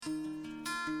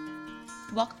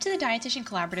Welcome to the Dietitian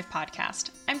Collaborative Podcast.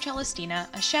 I'm Celestina,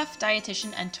 a chef,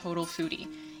 dietitian, and total foodie.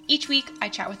 Each week, I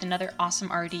chat with another awesome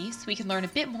RD so we can learn a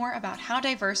bit more about how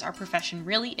diverse our profession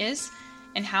really is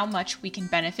and how much we can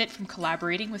benefit from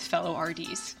collaborating with fellow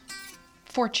RDs.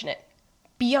 Fortunate,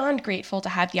 beyond grateful to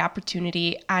have the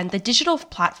opportunity and the digital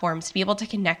platforms to be able to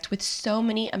connect with so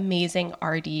many amazing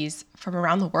RDs from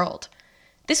around the world.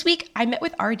 This week, I met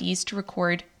with RDs to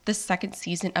record the second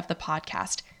season of the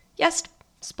podcast. Yes,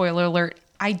 spoiler alert,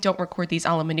 I don't record these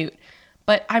a la minute,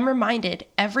 but I'm reminded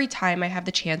every time I have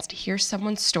the chance to hear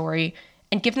someone's story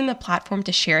and give them the platform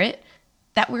to share it,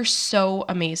 that we're so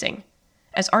amazing.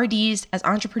 As RDs, as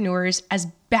entrepreneurs, as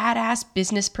badass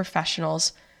business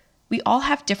professionals, we all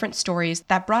have different stories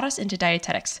that brought us into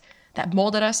dietetics, that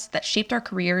molded us, that shaped our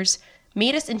careers,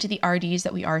 made us into the RDs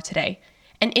that we are today,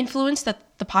 and influenced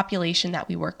the population that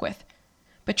we work with.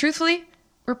 But truthfully,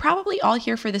 we're probably all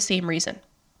here for the same reason: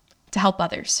 to help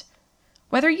others.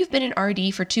 Whether you've been an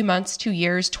RD for 2 months, 2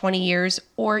 years, 20 years,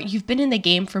 or you've been in the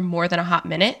game for more than a hot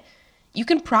minute, you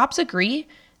can props agree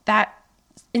that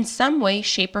in some way,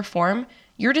 shape, or form,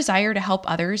 your desire to help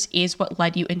others is what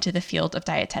led you into the field of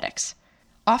dietetics.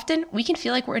 Often, we can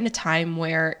feel like we're in a time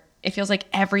where it feels like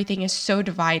everything is so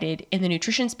divided in the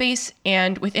nutrition space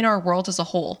and within our world as a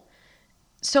whole.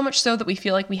 So much so that we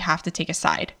feel like we have to take a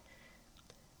side.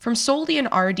 From solely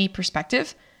an RD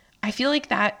perspective, I feel like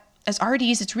that as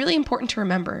RDs, it's really important to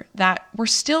remember that we're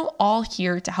still all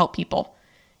here to help people.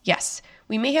 Yes,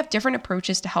 we may have different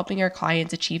approaches to helping our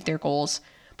clients achieve their goals,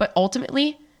 but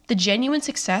ultimately, the genuine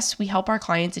success we help our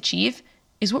clients achieve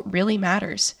is what really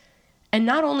matters. And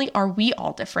not only are we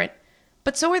all different,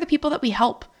 but so are the people that we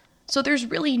help. So there's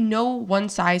really no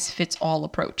one-size-fits-all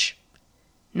approach.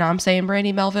 Know what I'm saying,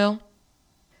 Brandy Melville?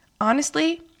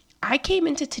 Honestly, I came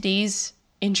into today's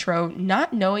intro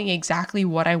not knowing exactly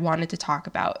what I wanted to talk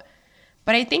about,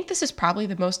 but I think this is probably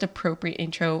the most appropriate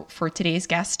intro for today's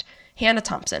guest, Hannah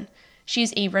Thompson. She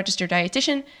is a registered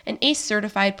dietitian, an ACE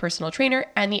certified personal trainer,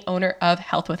 and the owner of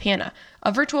Health with Hannah,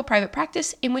 a virtual private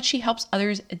practice in which she helps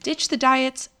others ditch the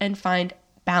diets and find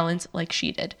balance like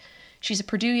she did. She's a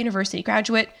Purdue University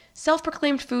graduate,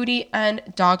 self-proclaimed foodie, and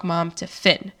dog mom to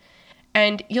Finn.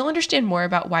 And you'll understand more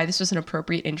about why this was an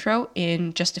appropriate intro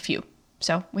in just a few.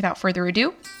 So without further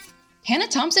ado, Hannah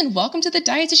Thompson, welcome to the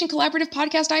Dietitian Collaborative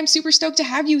Podcast. I'm super stoked to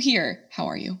have you here. How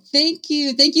are you? Thank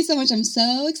you. Thank you so much. I'm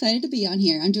so excited to be on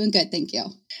here. I'm doing good. Thank you.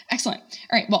 Excellent.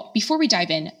 All right. Well, before we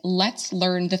dive in, let's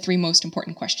learn the 3 most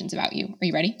important questions about you. Are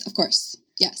you ready? Of course.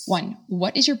 Yes. 1,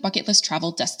 what is your bucket list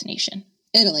travel destination?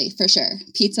 Italy, for sure.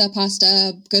 Pizza,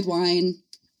 pasta, good wine.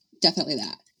 Definitely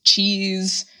that.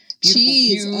 Cheese,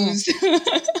 beautiful views.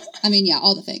 I mean, yeah,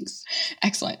 all the things.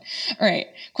 Excellent. All right.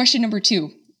 Question number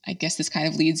 2. I guess this kind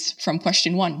of leads from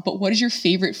question 1, but what is your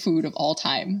favorite food of all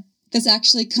time? This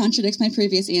actually contradicts my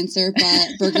previous answer, but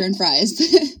burger and fries.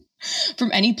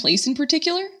 From any place in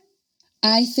particular?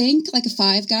 I think like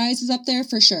Five Guys is up there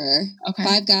for sure. Okay.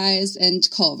 Five Guys and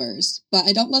Culver's, but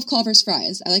I don't love Culver's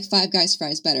fries. I like Five Guys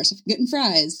fries better. So if I'm getting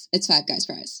fries, it's Five Guys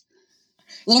fries.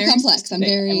 A little very complex. Specific. I'm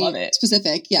very I love it.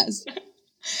 Specific. Yes.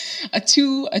 a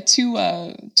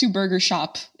two burger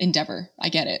shop endeavor. I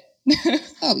get it.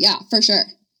 Oh yeah, for sure.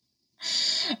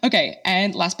 Okay.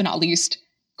 And last but not least,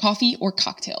 coffee or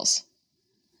cocktails?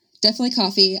 Definitely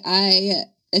coffee.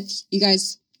 If you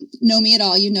guys know me at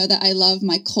all, you know that I love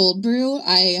my cold brew.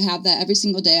 I have that every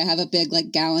single day. I have a big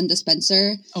gallon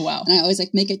dispenser. Oh, wow. And I always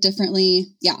make it differently.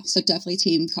 Yeah. So definitely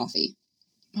team coffee.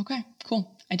 Okay,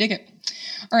 cool. I dig it.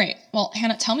 All right. Well,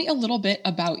 Hannah, tell me a little bit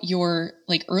about your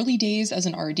early days as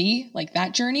an RD,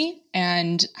 that journey,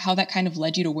 and how that kind of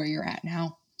led you to where you're at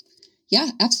now. Yeah,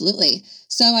 absolutely.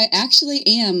 So I actually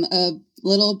am a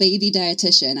little baby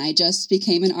dietitian. I just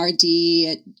became an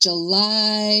RD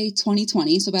July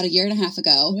 2020, so about a year and a half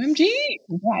ago. OMG!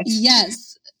 Congrats.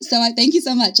 Yes. So I thank you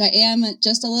so much. I am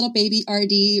just a little baby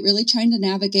RD, really trying to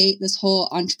navigate this whole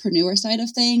entrepreneur side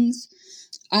of things.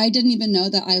 I didn't even know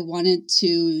that I wanted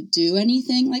to do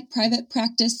anything like private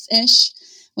practice-ish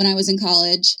when I was in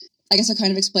college. I guess I'll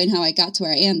kind of explain how I got to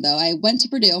where I am, though. I went to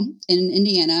Purdue in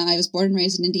Indiana. I was born and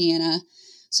raised in Indiana.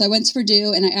 So I went to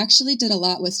Purdue, and I actually did a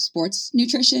lot with sports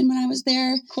nutrition when I was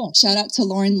there. Cool. Shout out to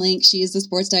Lauren Link. She's the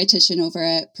sports dietitian over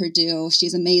at Purdue.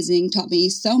 She's amazing, taught me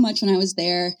so much when I was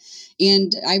there.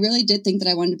 And I really did think that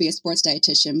I wanted to be a sports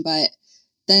dietitian. But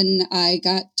then I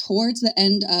got towards the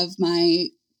end of my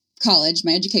college,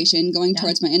 my education, going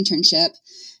towards my internship.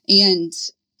 And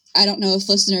I don't know if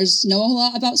listeners know a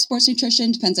lot about sports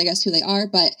nutrition. Depends, I guess, who they are.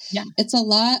 But it's a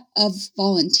lot of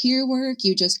volunteer work.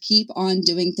 You just keep on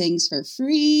doing things for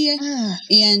free.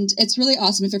 And it's really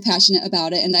awesome if you're passionate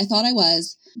about it. And I thought I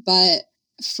was. But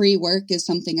free work is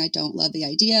something I don't love the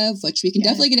idea of, which we can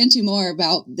definitely get into more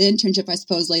about the internship, I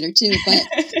suppose, later too. But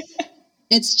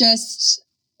it's just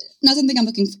not something I'm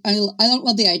I don't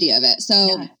love the idea of it.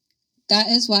 So that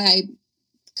is why I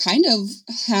kind of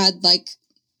had like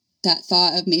that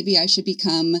thought of maybe I should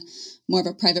become more of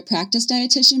a private practice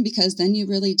dietitian, because then you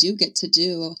really do get to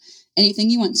do anything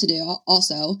you want to do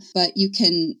also, but you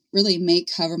can really make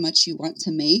however much you want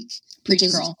to make. Preach,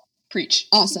 girl. Preach.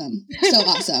 Awesome. So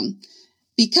awesome.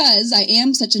 Because I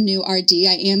am such a new RD,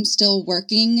 I am still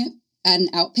working at an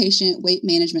outpatient weight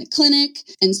management clinic.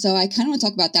 And so I kind of want to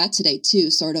talk about that today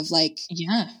too, sort of like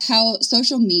how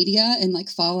social media and like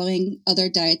following other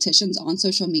dietitians on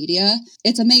social media,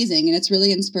 it's amazing and it's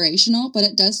really inspirational, but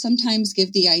it does sometimes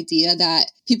give the idea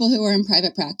that people who are in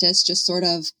private practice just sort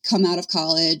of come out of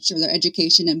college or their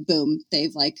education and boom,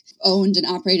 they've like owned and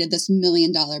operated this $1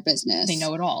 million business. They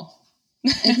know it all.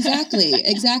 Exactly.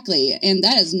 And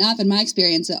that has not been my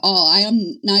experience at all. I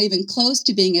am not even close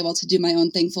to being able to do my own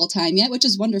thing full time yet, which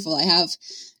is wonderful. I have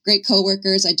great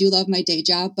coworkers. I do love my day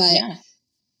job, but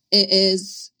it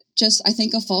is just, I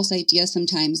think, a false idea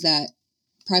sometimes that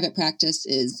private practice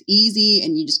is easy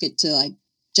and you just get to like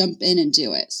jump in and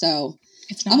do it. So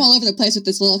I'm all over the place with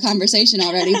this little conversation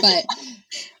already, but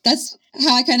that's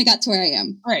how I kind of got to where I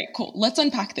am. All right, cool. Let's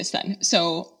unpack this then.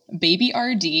 So baby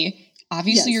RD,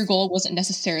 obviously your goal wasn't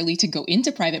necessarily to go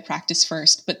into private practice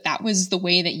first, but that was the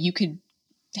way that you could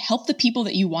help the people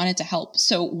that you wanted to help.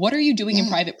 So what are you doing in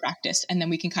private practice? And then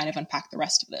we can kind of unpack the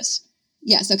rest of this.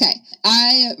 Yes. Okay.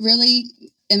 I really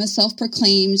am a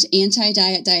self-proclaimed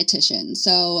anti-diet dietitian.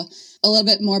 So a little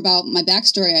bit more about my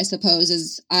backstory, I suppose,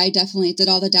 is I definitely did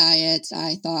all the diets.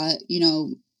 I thought,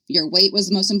 your weight was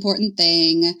the most important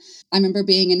thing. I remember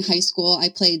being in high school, I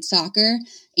played soccer,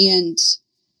 and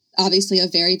obviously a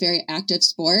very, very active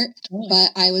sport,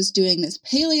 but I was doing this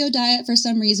paleo diet for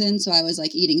some reason. So I was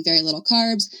like eating very little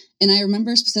carbs. And I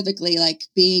remember specifically like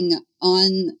being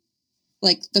on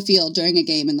like the field during a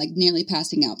game and like nearly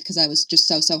passing out because I was just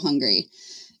so hungry.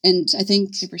 And I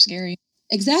think super scary.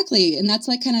 Exactly. And that's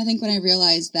like kind of, I think when I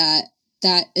realized that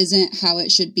that isn't how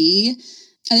it should be.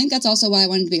 I think that's also why I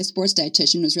wanted to be a sports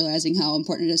dietitian, was realizing how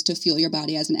important it is to fuel your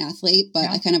body as an athlete. But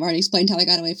I kind of already explained how I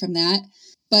got away from that.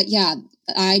 But yeah,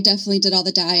 I definitely did all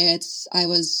the diets. I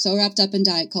was so wrapped up in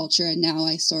diet culture, and now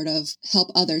I sort of help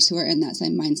others who are in that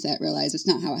same mindset realize it's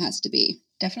not how it has to be.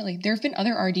 Definitely. There have been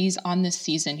other RDs on this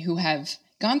season who have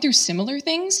gone through similar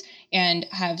things and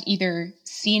have either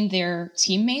seen their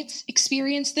teammates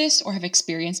experience this or have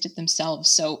experienced it themselves.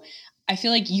 So I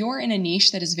feel like you're in a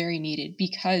niche that is very needed,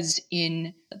 because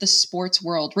in the sports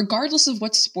world, regardless of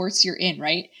what sports you're in,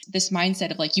 right? This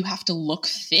mindset of like, you have to look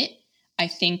fit, I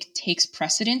think takes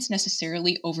precedence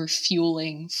necessarily over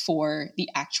fueling for the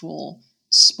actual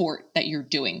sport that you're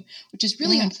doing, which is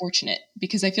really unfortunate,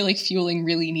 because I feel like fueling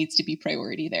really needs to be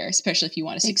priority there, especially if you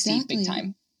want to succeed big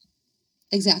time.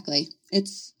 Exactly.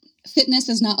 Fitness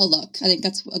is not a look. I think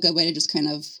that's a good way to just kind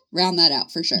of round that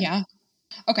out for sure. Yeah.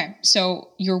 Okay.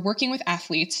 So you're working with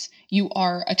athletes. You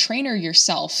are a trainer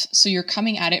yourself. So you're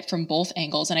coming at it from both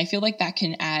angles. And I feel like that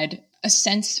can add a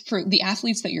sense for the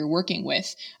athletes that you're working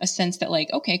with, a sense that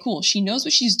like, okay, cool. She knows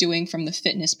what she's doing from the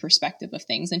fitness perspective of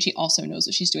things. And she also knows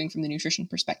what she's doing from the nutrition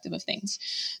perspective of things.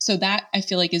 So that I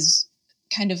feel like is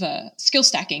kind of a skill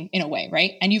stacking in a way,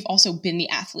 right? And you've also been the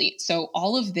athlete. So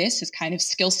all of this is kind of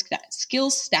skill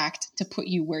stacked to put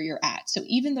you where you're at. So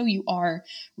even though you are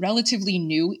relatively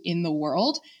new in the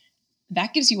world,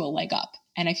 that gives you a leg up.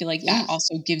 And I feel like that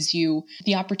also gives you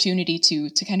the opportunity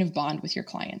to kind of bond with your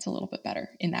clients a little bit better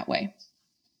in that way.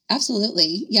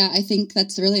 Absolutely. Yeah, I think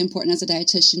that's really important as a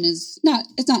dietitian. It's not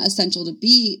essential to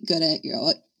be good at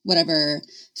whatever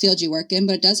field you work in,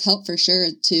 but it does help for sure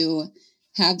to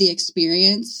have the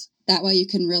experience. That way you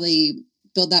can really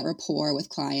build that rapport with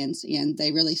clients, and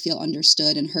they really feel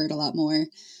understood and heard a lot more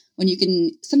when you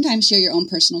can sometimes share your own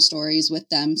personal stories with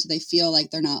them, so they feel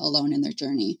like they're not alone in their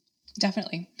journey.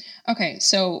 Definitely. Okay.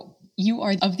 So you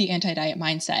are of the anti-diet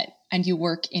mindset and you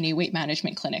work in a weight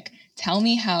management clinic. Tell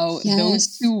me how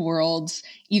those two worlds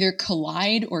either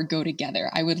collide or go together.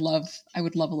 I would love a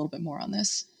little bit more on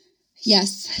this.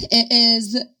 Yes, it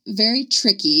is very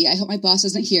tricky. I hope my boss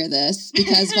doesn't hear this,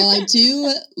 because while I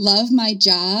do love my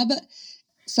job,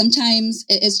 sometimes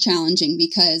it is challenging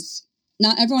because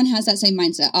not everyone has that same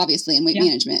mindset, obviously, in weight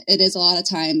management. It is a lot of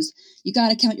times you got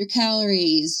to count your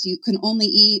calories. You can only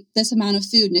eat this amount of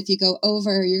food. And if you go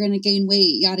over, you're going to gain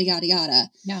weight, yada, yada, yada.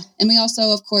 Yeah. And we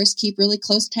also, of course, keep really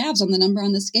close tabs on the number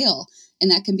on the scale. And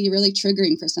that can be really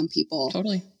triggering for some people.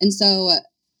 Totally. And so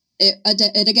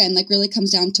it again, like really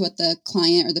comes down to what the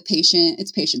client or the patient,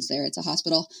 it's patients there, it's a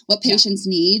hospital, what patients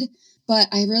need. but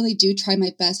I really do try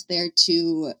my best there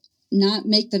to not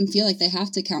make them feel like they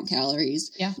have to count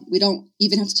calories. Yeah. We don't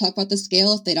even have to talk about the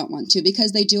scale if they don't want to,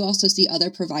 because they do also see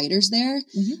other providers there.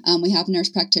 Mm-hmm. We have nurse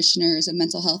practitioners and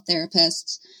mental health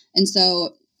therapists. And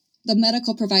so the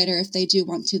medical provider, if they do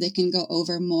want to, they can go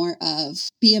over more of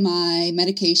BMI,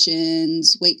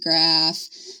 medications, weight graph.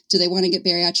 Do they want to get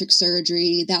bariatric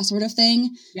surgery, that sort of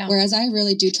thing? Yeah. Whereas I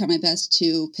really do try my best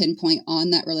to pinpoint on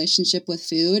that relationship with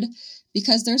food,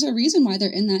 because there's a reason why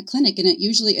they're in that clinic. And it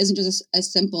usually isn't just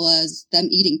as simple as them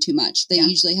eating too much. They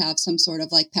usually have some sort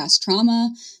of like past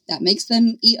trauma that makes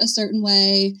them eat a certain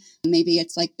way. Maybe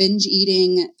it's like binge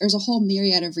eating. There's a whole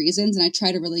myriad of reasons. And I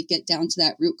try to really get down to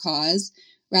that root cause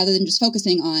rather than just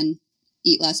focusing on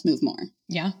eat less, move more.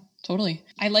 Yeah, totally.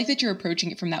 I like that you're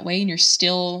approaching it from that way, and you're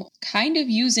still kind of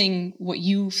using what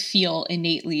you feel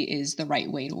innately is the right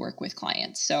way to work with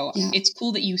clients. So it's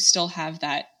cool that you still have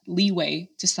that leeway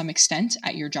to some extent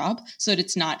at your job, so that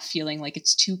it's not feeling like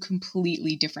it's two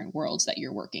completely different worlds that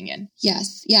you're working in.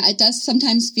 Yes. Yeah. It does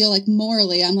sometimes feel like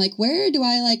morally, I'm like, where do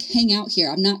I like hang out here?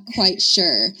 I'm not quite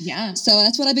sure. Yeah. So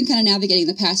that's what I've been kind of navigating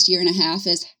the past year and a half,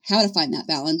 is how to find that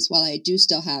balance while I do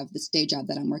still have this day job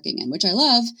that I'm working in, which I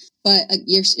love. But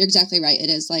you're exactly right. It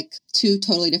is like two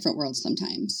totally different worlds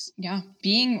sometimes. Yeah.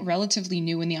 Being relatively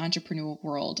new in the entrepreneurial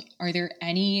world, are there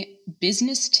any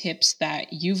business tips that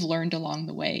you've learned along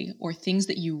the way, or things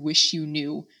that you wish you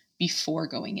knew before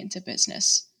going into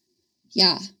business?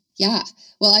 Yeah.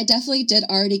 Well, I definitely did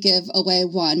already give away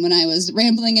one when I was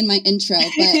rambling in my intro,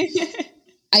 but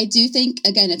I do think,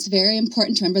 again, it's very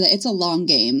important to remember that it's a long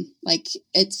game. Like,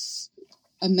 it's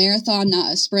a marathon,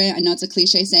 not a sprint. I know it's a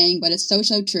cliche saying, but it's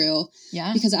so true.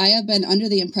 Yeah. Because I have been under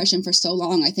the impression for so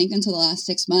long, I think until the last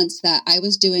 6 months, that I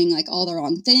was doing like all the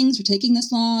wrong things for taking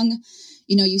this long.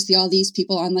 You know, you see all these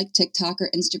people on like TikTok or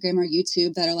Instagram or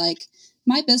YouTube that are like,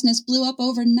 my business blew up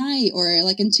overnight, or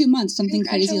like in 2 months, something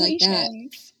crazy like that.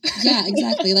 Yeah,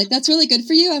 exactly. Like, that's really good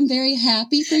for you. I'm very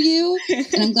happy for you.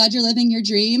 And I'm glad you're living your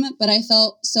dream. But I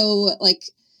felt so like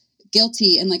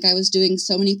guilty, and like I was doing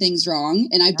so many things wrong.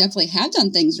 And I definitely have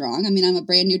done things wrong. I mean, I'm a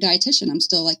brand new dietitian. I'm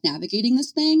still like navigating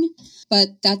this thing, but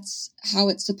that's how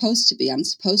it's supposed to be. I'm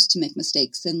supposed to make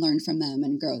mistakes and learn from them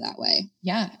and grow that way.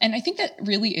 Yeah. And I think that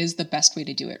really is the best way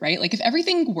to do it, right? Like, if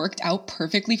everything worked out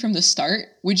perfectly from the start,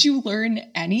 would you learn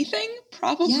anything?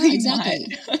 Probably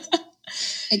exactly. not.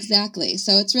 Exactly.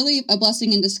 So it's really a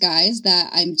blessing in disguise that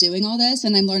I'm doing all this,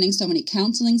 and I'm learning so many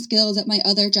counseling skills at my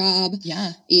other job.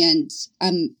 Yeah. And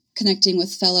I'm connecting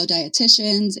with fellow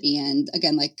dietitians and,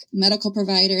 again, like medical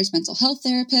providers, mental health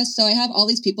therapists. So I have all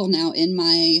these people now in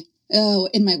my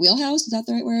wheelhouse. Is that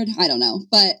the right word? I don't know.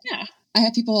 But yeah, I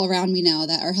have people around me now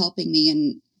that are helping me,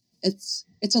 and it's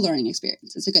a learning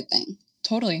experience. It's a good thing.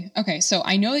 Totally. Okay. So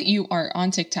I know that you are on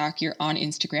TikTok, you're on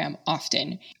Instagram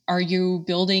often. Are you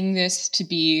building this to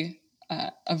be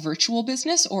a virtual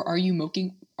business, or are you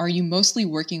mostly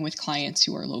working with clients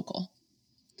who are local?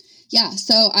 Yeah,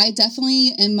 so I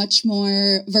definitely am much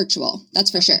more virtual. That's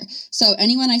for sure. So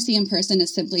anyone I see in person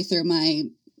is simply through my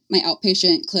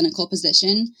outpatient clinical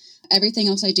position. Everything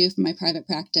else I do for my private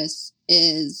practice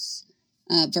is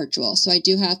virtual. So I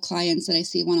do have clients that I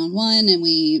see one-on-one, and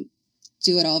we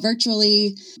do it all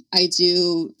virtually. I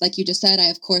do, like you just said, I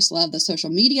of course love the social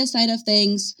media side of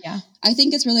things. Yeah. I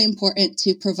think it's really important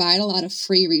to provide a lot of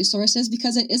free resources,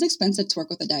 because it is expensive to work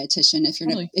with a dietitian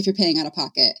if you're paying out of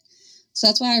pocket. So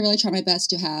that's why I really try my best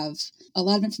to have a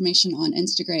lot of information on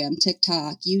Instagram,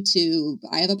 TikTok, YouTube.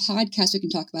 I have a podcast we can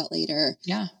talk about later.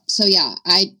 Yeah. So yeah,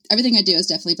 everything I do is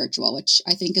definitely virtual, which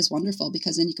I think is wonderful,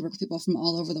 because then you can work with people from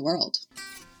all over the world.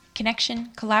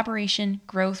 Connection, collaboration,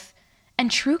 growth, and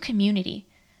true community.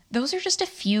 Those are just a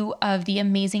few of the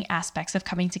amazing aspects of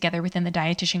coming together within the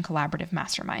Dietitian Collaborative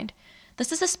Mastermind.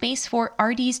 This is a space for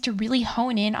RDs to really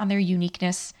hone in on their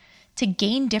uniqueness, to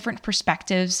gain different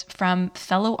perspectives from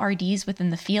fellow RDs within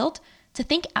the field, to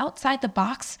think outside the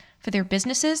box for their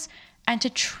businesses, and to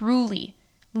truly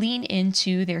lean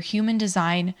into their human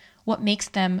design, what makes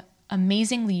them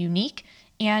amazingly unique,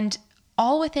 and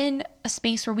all within a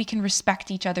space where we can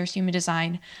respect each other's human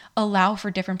design, allow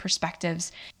for different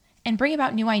perspectives, and bring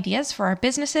about new ideas for our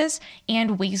businesses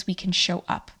and ways we can show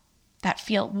up that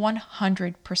feel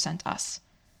 100% us.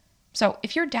 So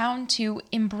if you're down to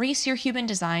embrace your human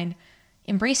design,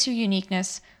 embrace your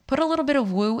uniqueness, put a little bit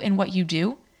of woo in what you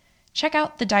do, check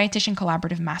out the Dietitian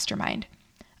Collaborative Mastermind.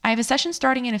 I have a session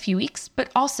starting in a few weeks, but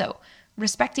also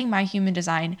respecting my human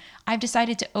design, I've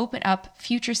decided to open up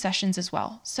future sessions as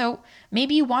well. So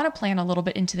maybe you want to plan a little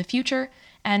bit into the future,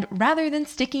 and rather than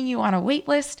sticking you on a wait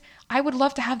list, I would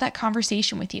love to have that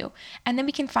conversation with you. And then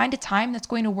we can find a time that's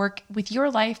going to work with your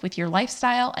life, with your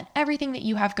lifestyle, and everything that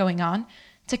you have going on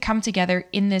to come together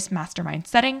in this mastermind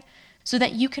setting so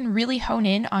that you can really hone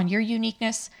in on your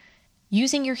uniqueness,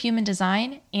 using your human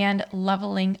design, and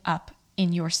leveling up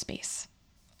in your space,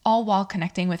 all while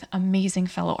connecting with amazing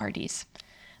fellow RDs.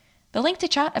 The link to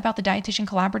chat about the Dietitian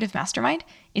Collaborative Mastermind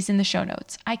is in the show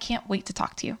notes. I can't wait to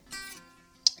talk to you.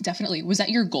 Definitely. Was that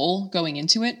your goal going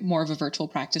into it? More of a virtual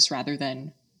practice rather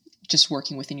than just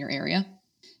working within your area?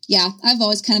 Yeah, I've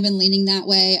always kind of been leaning that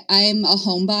way. I'm a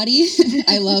homebody.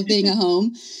 I love being at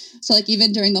home. So like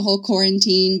even during the whole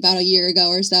quarantine about a year ago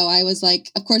or so, I was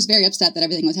like, of course, very upset that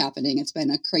everything was happening. It's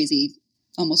been a crazy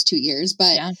almost 2 years,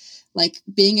 but like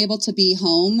being able to be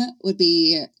home would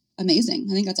be amazing.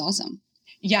 I think that's awesome.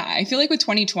 Yeah, I feel like with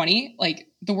 2020, like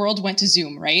the world went to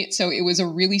Zoom, right? So it was a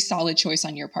really solid choice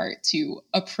on your part to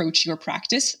approach your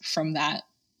practice from that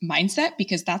mindset,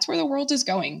 because that's where the world is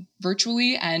going,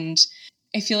 virtually. And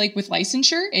I feel like with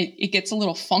licensure, it gets a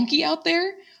little funky out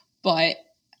there, but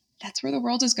that's where the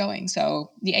world is going.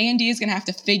 So the A&D is going to have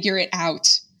to figure it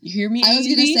out. You hear me? I was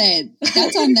going to say,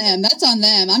 that's on them. That's on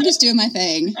them. I'm just doing my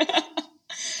thing.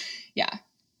 Yeah.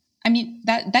 I mean,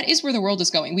 that is where the world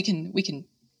is going. We can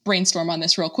brainstorm on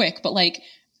this real quick, but like,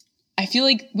 I feel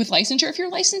like with licensure, if you're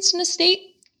licensed in a state,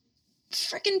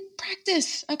 freaking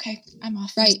practice. Okay. I'm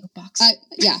off. Right. Box.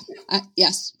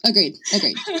 Yes. Agreed.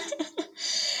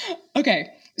 Okay.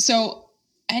 So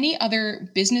any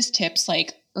other business tips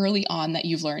like early on that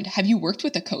you've learned? Have you worked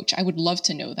with a coach? I would love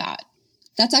to know that.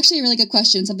 That's actually a really good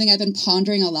question. Something I've been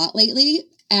pondering a lot lately.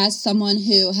 As someone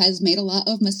who has made a lot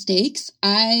of mistakes,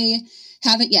 I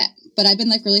haven't yet, but I've been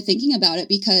like really thinking about it,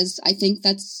 because I think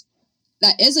that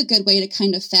is a good way to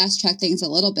kind of fast track things a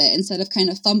little bit instead of kind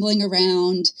of fumbling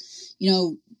around,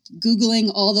 Googling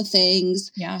all the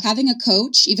things. Yeah. Having a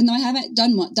coach, even though I haven't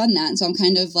done that. And so I'm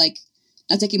kind of like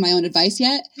not taking my own advice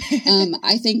yet.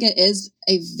 I think it is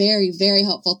a very, very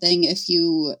helpful thing if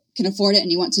you can afford it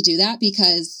and you want to do that,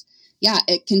 because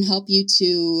it can help you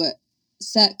to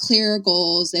set clearer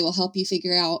goals. They will help you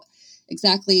figure out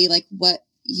exactly like what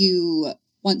you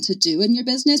want to do in your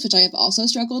business, which I have also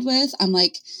struggled with. I'm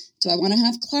like, do I want to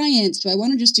have clients? Do I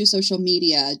want to just do social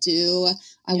media? Do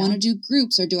I want to do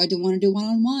groups, or do I want to do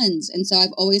one-on-ones? And so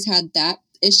I've always had that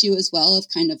issue as well of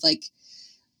kind of like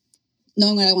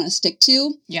knowing what I want to stick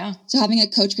to. Yeah. So having a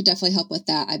coach could definitely help with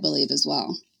that, I believe, as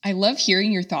well. I love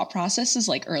hearing your thought processes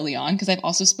like early on, because I've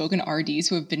also spoken to RDs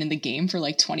who have been in the game for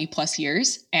like 20 plus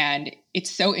years. And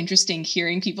it's so interesting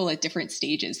hearing people at different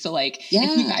stages. So like,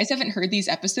 if you guys haven't heard these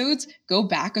episodes, go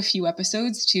back a few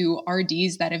episodes to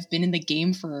RDs that have been in the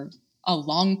game for a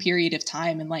long period of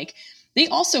time. And like, they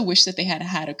also wish that they had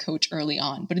had a coach early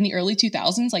on, but in the early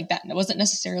 2000s, like that wasn't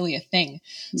necessarily a thing.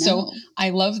 No. So I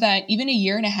love that even a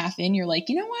year and a half in, you're like,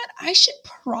 you know what, I should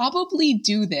probably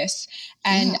do this.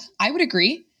 And I would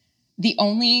agree. The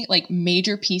only like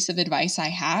major piece of advice I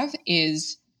have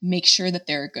is make sure that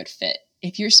they're a good fit.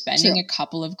 If you're spending a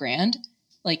couple of grand,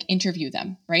 like interview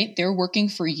them, right? They're working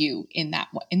for you in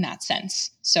that sense.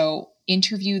 So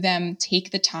interview them, take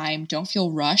the time, don't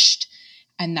feel rushed.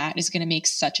 And that is going to make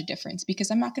such a difference, because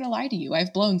I'm not going to lie to you.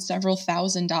 I've blown several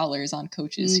 $1,000s on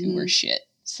coaches who were shit.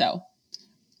 So.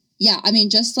 Yeah. I mean,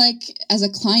 just like as a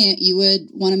client, you would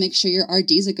want to make sure your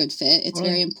RD is a good fit. It's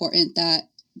very important that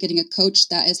getting a coach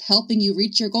that is helping you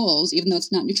reach your goals, even though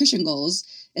it's not nutrition goals,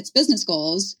 it's business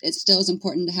goals, it still is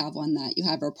important to have one that you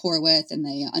have rapport with and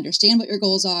they understand what your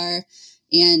goals are,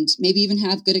 and maybe even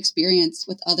have good experience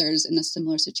with others in a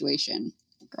similar situation.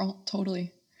 Girl,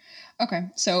 totally. Okay.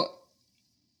 So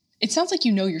it sounds like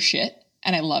you know your shit,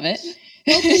 and I love it.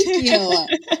 Well, thank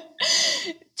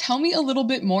you. Tell me a little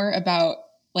bit more about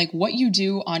like what you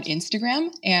do on Instagram,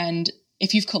 and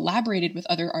if you've collaborated with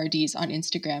other RDs on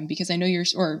Instagram, because I know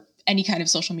or any kind of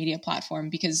social media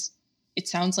platform, because it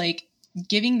sounds like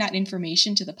giving that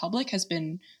information to the public has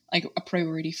been like a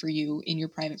priority for you in your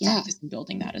private practice and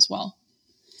building that as well.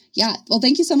 Yeah. Well,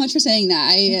 thank you so much for saying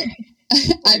that.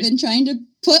 I've been trying to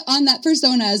put on that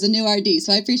persona as a new RD,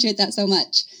 so I appreciate that so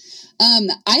much.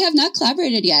 I have not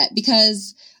collaborated yet,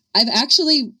 because I've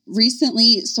actually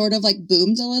recently sort of like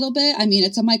boomed a little bit. I mean,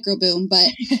 it's a micro boom, but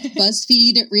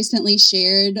BuzzFeed recently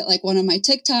shared like one of my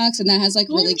TikToks, and that has like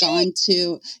really gone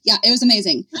to, it was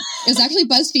amazing. It was actually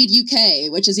BuzzFeed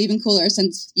UK, which is even cooler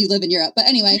since you live in Europe. But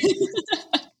anyway,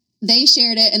 they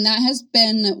shared it, and that has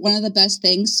been one of the best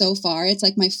things so far. It's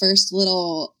like my first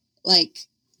little like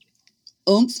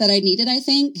oomph that I needed, I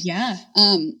think. Yeah.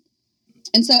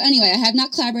 And so anyway, I have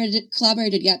not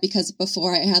collaborated yet because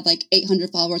before I had like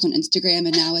 800 followers on Instagram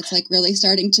and now it's like really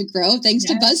starting to grow thanks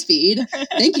to BuzzFeed.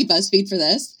 Thank you, BuzzFeed, for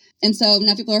this. And so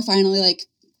now people are finally like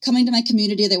coming to my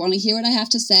community. They want to hear what I have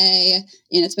to say. And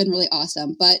it's been really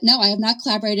awesome. But no, I have not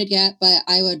collaborated yet, but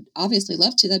I would obviously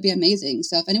love to. That'd be amazing.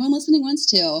 So if anyone listening wants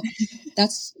to,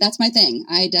 that's my thing.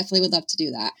 I definitely would love to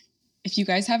do that. If you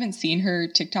guys haven't seen her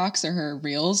TikToks or her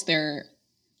Reels, they're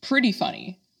pretty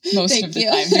funny most of the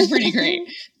time. They're pretty great.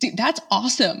 Dude, that's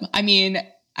awesome. I mean,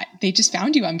 they just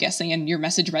found you, I'm guessing, and your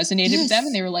message resonated with them.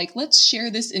 And they were like, let's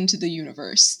share this into the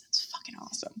universe. That's fucking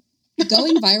awesome.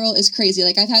 Going viral is crazy.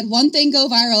 Like I've had one thing go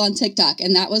viral on TikTok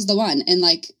and that was the one. And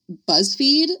like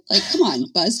BuzzFeed, like, come on,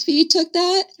 BuzzFeed took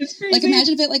that. Like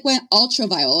imagine if it like went ultra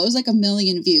viral. It was like 1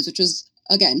 million views, which was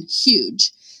again,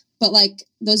 huge. But like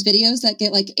those videos that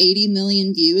get like 80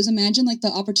 million views, imagine like the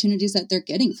opportunities that they're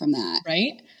getting from that.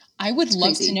 Right. I would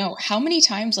love to know how many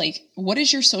times, like, what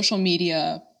is your social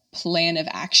media plan of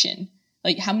action?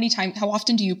 Like how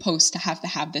often do you post to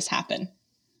have this happen?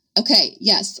 Okay.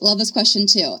 Yes. Love this question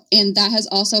too. And that has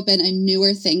also been a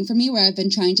newer thing for me where I've been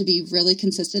trying to be really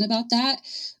consistent about that,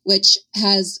 which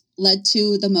has led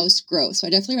to the most growth. So I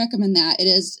definitely recommend that. It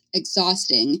is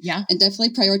exhausting. Yeah. And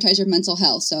definitely prioritize your mental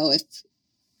health. So if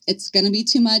it's going to be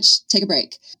too much, take a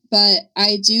break. But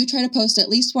I do try to post at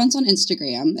least once on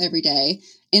Instagram every day.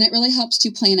 And it really helps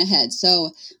to plan ahead.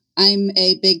 So I'm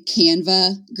a big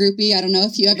Canva groupie. I don't know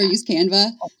if you ever use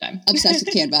Canva. All the time. Obsessed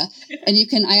with Canva.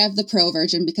 And I have the pro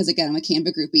version because again, I'm a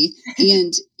Canva groupie.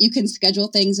 And you can schedule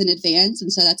things in advance.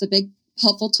 And so that's a big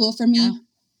helpful tool for me. Yeah.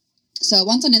 So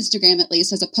once on Instagram, at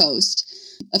least as a post.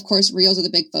 Of course, Reels are the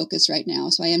big focus right now.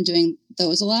 So I am doing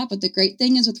those a lot. But the great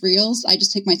thing is with Reels, I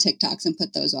just take my TikToks and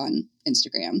put those on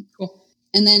Instagram. Cool.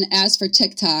 And then as for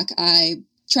TikTok, I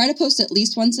try to post at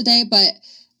least once a day, but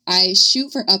I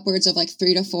shoot for upwards of like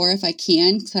 3 to 4 if I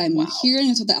can. Because I'm hearing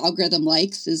that's what the algorithm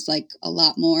likes is like a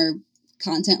lot more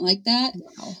content like that.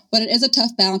 Wow. But it is a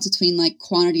tough balance between like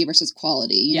quantity versus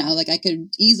quality. You know, like I could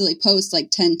easily post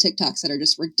like 10 TikToks that are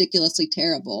just ridiculously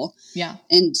terrible. Yeah.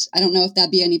 And I don't know if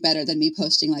that'd be any better than me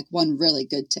posting like one really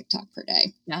good TikTok per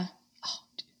day. Yeah. Oh,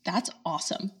 dude, that's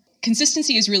awesome.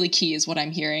 Consistency is really key is what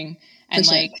I'm hearing. And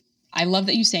like, I love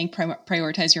that you're saying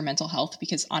prioritize your mental health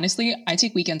because honestly, I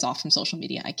take weekends off from social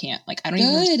media. I can't I don't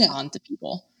even respond to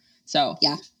people. So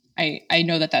yeah, I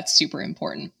know that that's super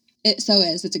important. It so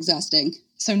is. It's exhausting.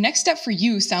 So next step for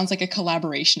you sounds like a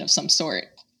collaboration of some sort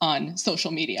on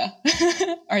social media.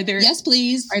 Yes,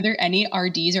 please. Are there any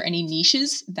RDs or any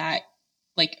niches that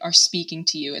like are speaking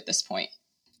to you at this point?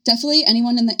 Definitely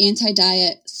anyone in the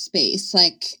anti-diet space.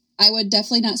 Like I would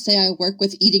definitely not say I work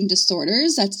with eating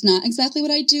disorders. That's not exactly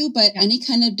what I do, but any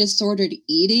kind of disordered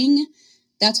eating,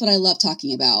 that's what I love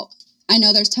talking about. I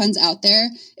know there's tons out there.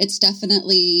 It's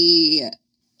definitely,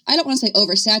 I don't want to say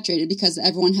oversaturated because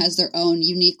everyone has their own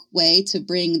unique way to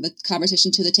bring the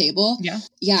conversation to the table. Yeah.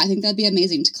 Yeah, I think that'd be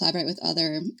amazing to collaborate with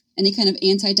any kind of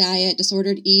anti-diet,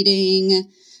 disordered eating,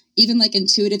 even like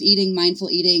intuitive eating, mindful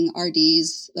eating,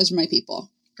 RDs. Those are my people.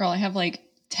 Girl, I have like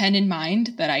 10 in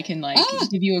mind that I can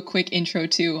give you a quick intro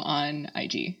to on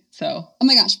IG. So, oh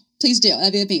my gosh, please do.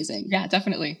 That'd be amazing. Yeah,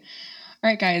 definitely. All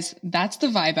right, guys, that's the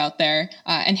vibe out there.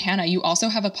 And Hannah, you also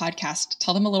have a podcast.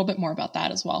 Tell them a little bit more about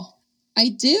that as well. I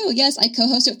do. Yes. I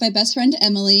co-host it with my best friend,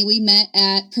 Emily. We met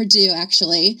at Purdue,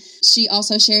 actually. She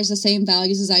also shares the same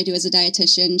values as I do as a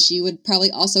dietitian. She would probably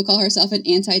also call herself an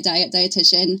anti-diet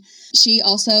dietitian. She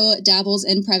also dabbles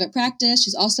in private practice.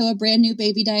 She's also a brand new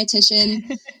baby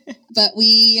dietitian. But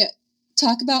we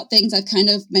talk about things I've kind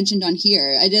of mentioned on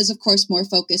here. It is, of course, more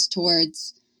focused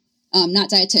towards not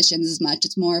dietitians as much.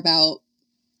 It's more about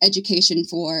education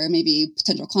for maybe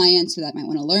potential clients that might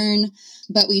want to learn.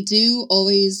 But we do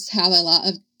always have a lot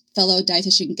of fellow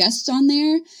dietitian guests on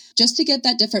there just to get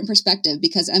that different perspective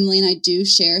because Emily and I do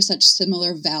share such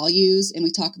similar values and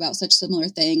we talk about such similar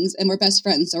things and we're best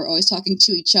friends. So we're always talking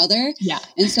to each other. Yeah.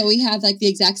 And so we have like the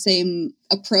exact same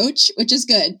approach, which is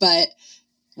good, but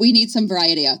we need some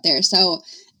variety out there. So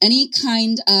any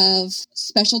kind of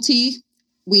specialty,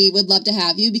 we would love to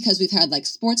have you because we've had like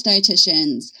sports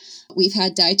dietitians. We've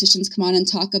had dietitians come on and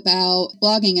talk about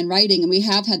blogging and writing. And we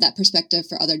have had that perspective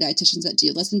for other dietitians that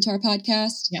do listen to our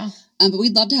podcast. Yeah. But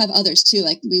we'd love to have others too.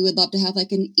 Like we would love to have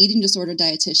like an eating disorder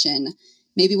dietitian,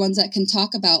 maybe ones that can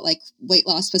talk about like weight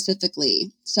loss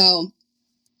specifically. So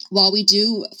while we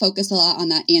do focus a lot on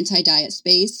that anti-diet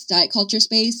space, diet culture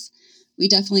space, we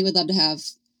definitely would love to have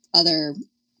other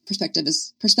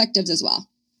perspectives as well.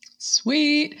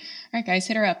 Sweet. All right, guys,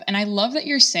 hit her up. And I love that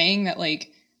you're saying that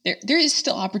like there is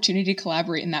still opportunity to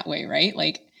collaborate in that way, right?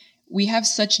 Like we have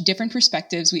such different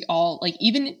perspectives. We all like,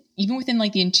 even within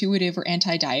like the intuitive or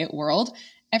anti-diet world,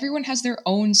 everyone has their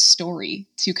own story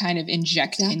to kind of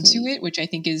inject into it, which I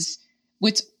think is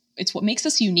it's what makes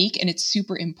us unique. And it's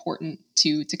super important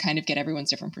to kind of get everyone's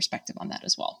different perspective on that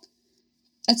as well.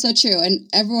 That's so true. And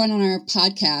everyone on our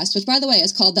podcast, which by the way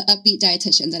is called The Upbeat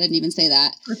Dietitians. I didn't even say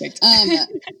that. Perfect.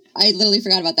 I literally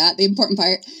forgot about that. The important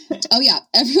part. Oh yeah.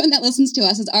 Everyone that listens to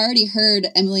us has already heard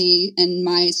Emily and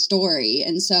my story.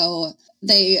 And so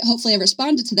they hopefully have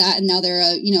responded to that. And now they're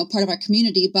part of our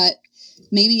community. But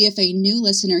maybe if a new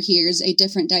listener hears a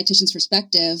different dietitian's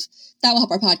perspective, that will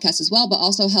help our podcast as well, but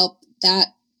also help that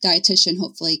dietitian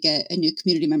hopefully get a new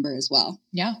community member as well.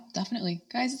 Yeah, definitely.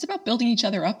 Guys, it's about building each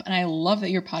other up. And I love that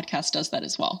your podcast does that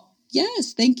as well.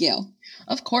 Yes, thank you.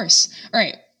 Of course. All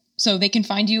right. So they can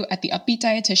find you at the Upbeat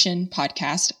Dietitian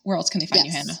podcast. Where else can they find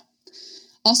you, Hannah?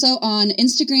 Also on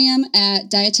Instagram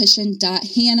at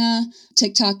dietitian.hannah.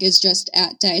 TikTok is just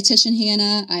at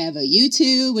dietitianhannah. I have a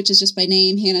YouTube, which is just my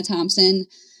name, Hannah Thompson.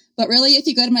 But really, if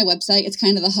you go to my website, it's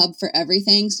kind of the hub for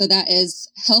everything. So that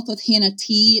is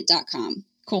healthwithhannaht.com.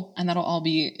 Cool. And that'll all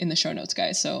be in the show notes,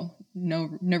 guys. So no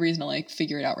reason to like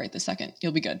figure it out right this second.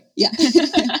 You'll be good. Yeah.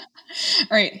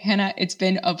 All right, Hannah, it's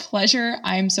been a pleasure.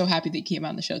 I'm so happy that you came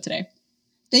on the show today.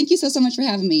 Thank you so much for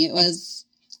having me. It was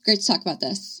great to talk about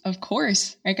this. Of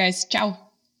course. All right, guys. Ciao.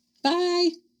 Bye.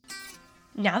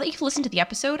 Now that you've listened to the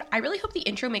episode, I really hope the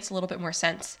intro makes a little bit more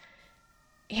sense.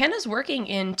 Hannah's working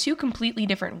in two completely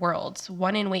different worlds,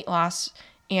 one in weight loss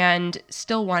and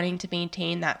still wanting to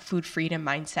maintain that food freedom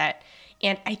mindset.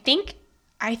 And I think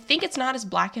it's not as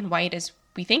black and white as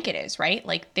we think it is, right?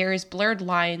 Like there's blurred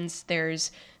lines, there's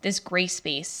this gray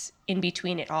space in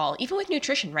between it all, even with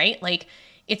nutrition, right? Like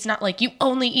it's not like you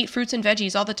only eat fruits and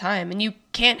veggies all the time and you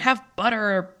can't have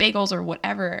butter or bagels or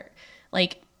whatever.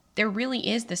 Like there really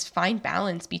is this fine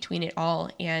balance between it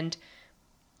all. And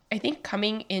I think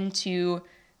coming into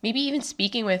maybe even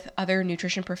speaking with other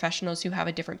nutrition professionals who have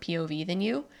a different POV than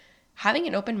you, having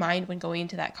an open mind when going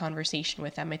into that conversation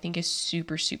with them, I think is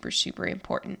super, super, super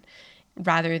important,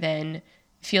 rather than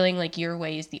feeling like your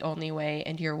way is the only way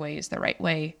and your way is the right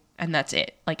way. And that's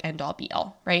it, like end all be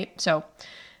all, right? So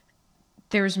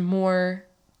there's more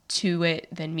to it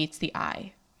than meets the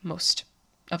eye most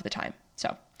of the time.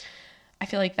 So I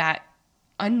feel like that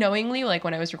unknowingly, like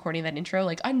when I was recording that intro,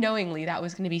 like unknowingly that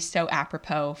was going to be so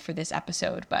apropos for this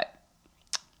episode, but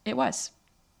it was.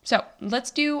 So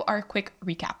let's do our quick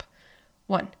recap.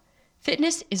 1,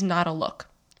 fitness is not a look.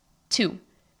 2,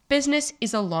 business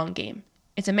is a long game.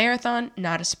 It's a marathon,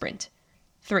 not a sprint.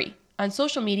 3, on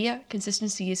social media,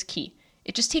 consistency is key.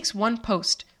 It just takes one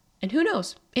post, and who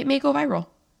knows, it may go viral.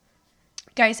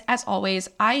 Guys, as always,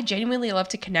 I genuinely love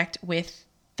to connect with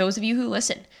those of you who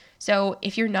listen. So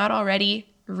if you're not already,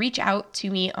 reach out to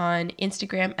me on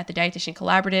Instagram at the Dietitian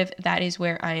Collaborative. That is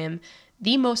where I am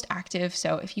the most active.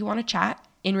 So if you want to chat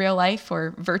in real life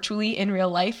or virtually in real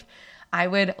life, I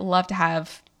would love to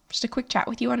have just a quick chat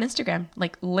with you on Instagram,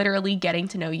 like literally getting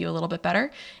to know you a little bit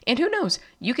better. And who knows,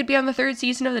 you could be on the 3rd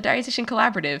season of the Dietitian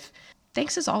Collaborative.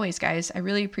 Thanks as always, guys. I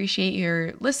really appreciate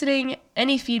your listening,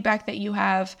 any feedback that you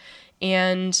have,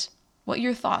 and what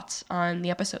your thoughts on the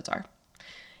episodes are.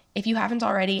 If you haven't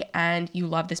already and you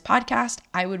love this podcast,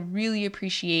 I would really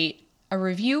appreciate a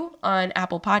review on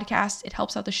Apple Podcasts. It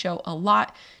helps out the show a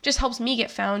lot, just helps me get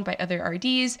found by other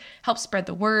RDs, helps spread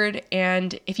the word.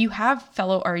 And if you have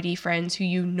fellow RD friends who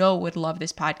you know would love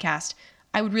this podcast,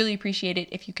 I would really appreciate it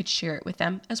if you could share it with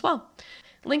them as well.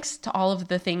 Links to all of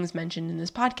the things mentioned in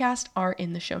this podcast are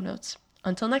in the show notes.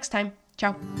 Until next time,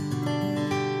 ciao.